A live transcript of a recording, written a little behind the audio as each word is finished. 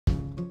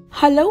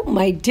Hello,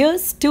 my dear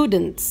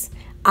students.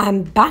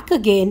 I'm back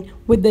again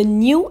with a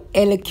new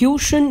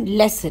elocution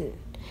lesson.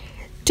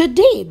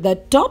 Today, the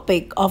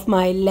topic of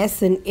my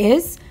lesson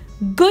is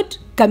good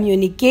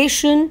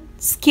communication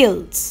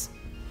skills.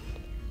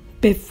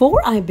 Before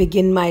I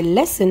begin my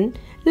lesson,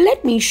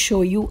 let me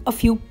show you a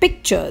few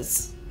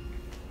pictures.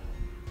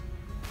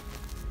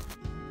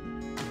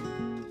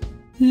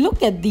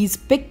 Look at these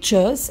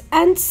pictures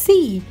and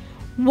see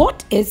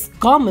what is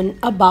common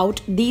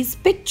about these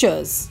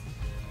pictures.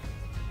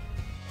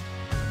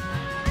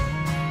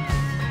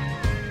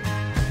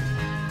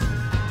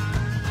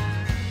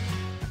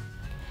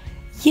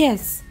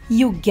 Yes,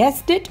 you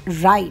guessed it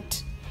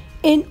right.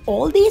 In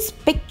all these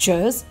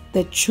pictures,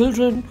 the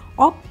children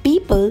or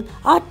people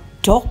are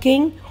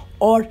talking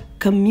or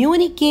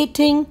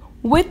communicating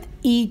with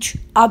each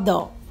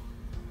other.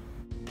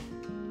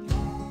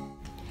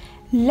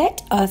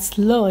 Let us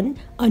learn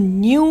a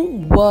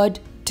new word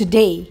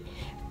today.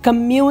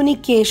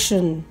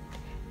 Communication.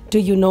 Do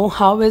you know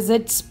how is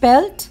it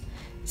spelled?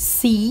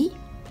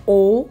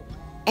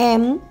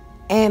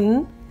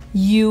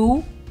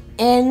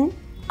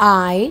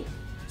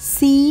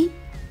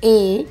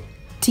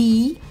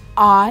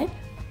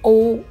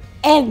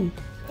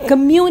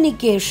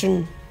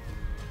 Communication.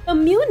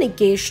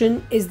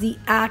 Communication is the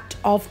act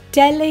of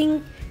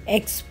telling,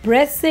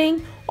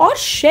 expressing, or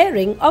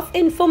sharing of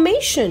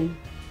information.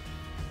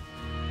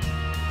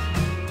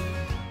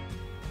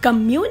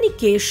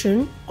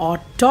 Communication or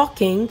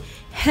talking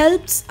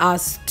helps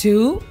us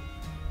to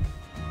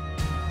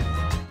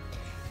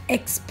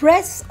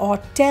express or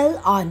tell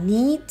our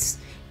needs,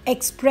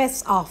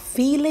 express our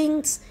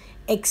feelings,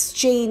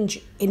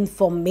 exchange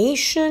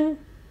information,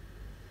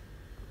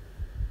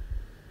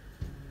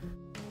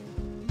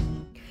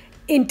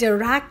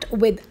 interact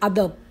with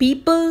other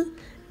people,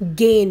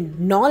 gain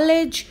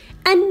knowledge,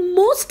 and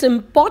most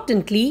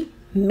importantly,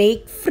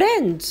 make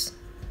friends.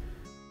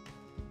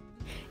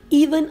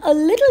 Even a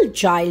little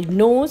child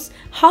knows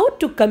how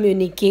to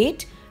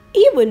communicate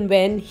even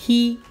when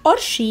he or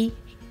she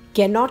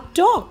cannot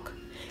talk.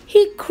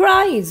 He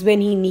cries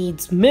when he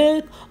needs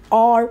milk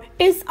or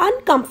is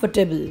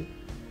uncomfortable.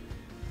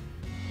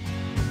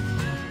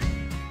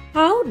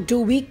 How do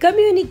we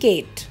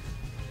communicate?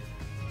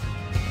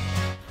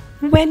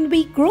 When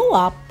we grow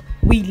up,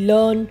 we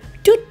learn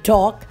to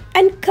talk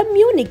and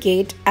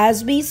communicate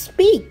as we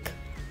speak.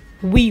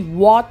 We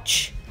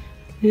watch,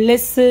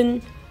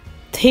 listen,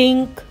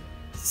 think,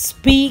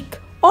 speak,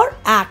 or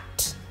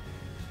act.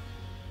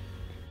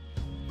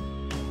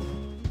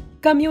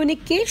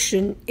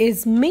 Communication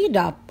is made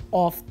up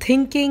of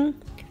thinking,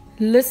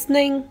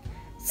 listening,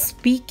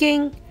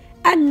 speaking,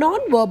 and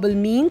non-verbal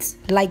means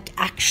like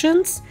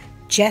actions,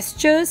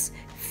 gestures,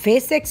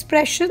 face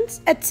expressions,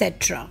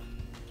 etc.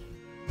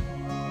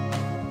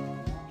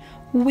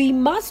 We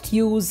must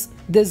use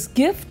this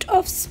gift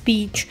of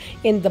speech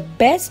in the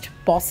best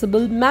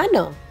possible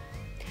manner.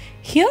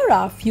 Here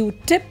are a few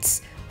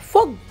tips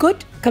for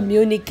good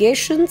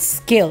communication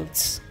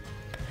skills.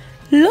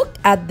 Look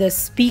at the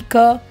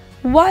speaker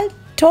while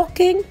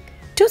talking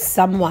to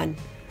someone.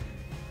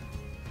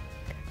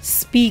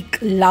 Speak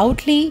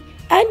loudly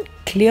and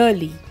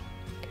clearly.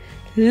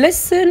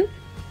 Listen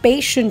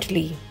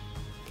patiently.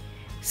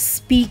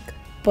 Speak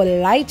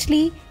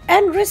politely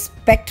and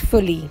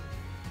respectfully.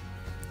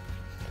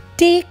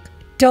 Take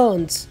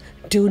turns.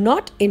 Do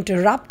not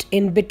interrupt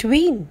in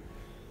between.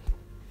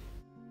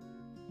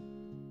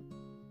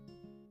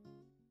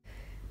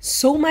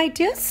 So, my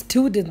dear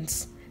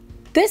students,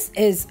 this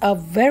is a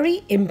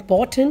very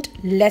important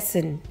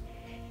lesson.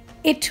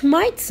 It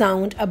might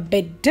sound a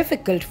bit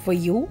difficult for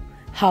you.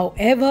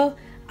 However,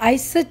 I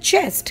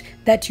suggest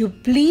that you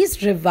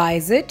please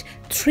revise it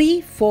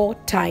 3-4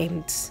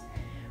 times.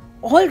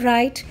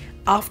 Alright,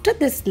 after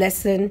this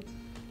lesson,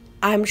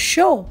 I'm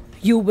sure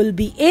you will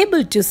be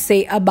able to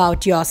say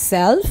about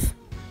yourself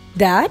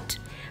that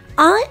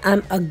I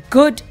am a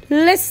good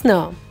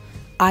listener.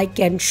 I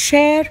can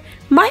share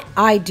my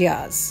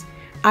ideas.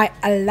 I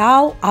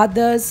allow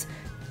others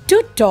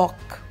to talk.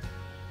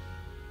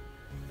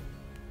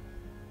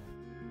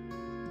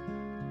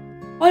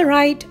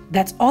 Alright,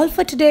 that's all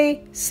for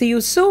today. See you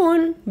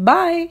soon.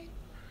 Bye.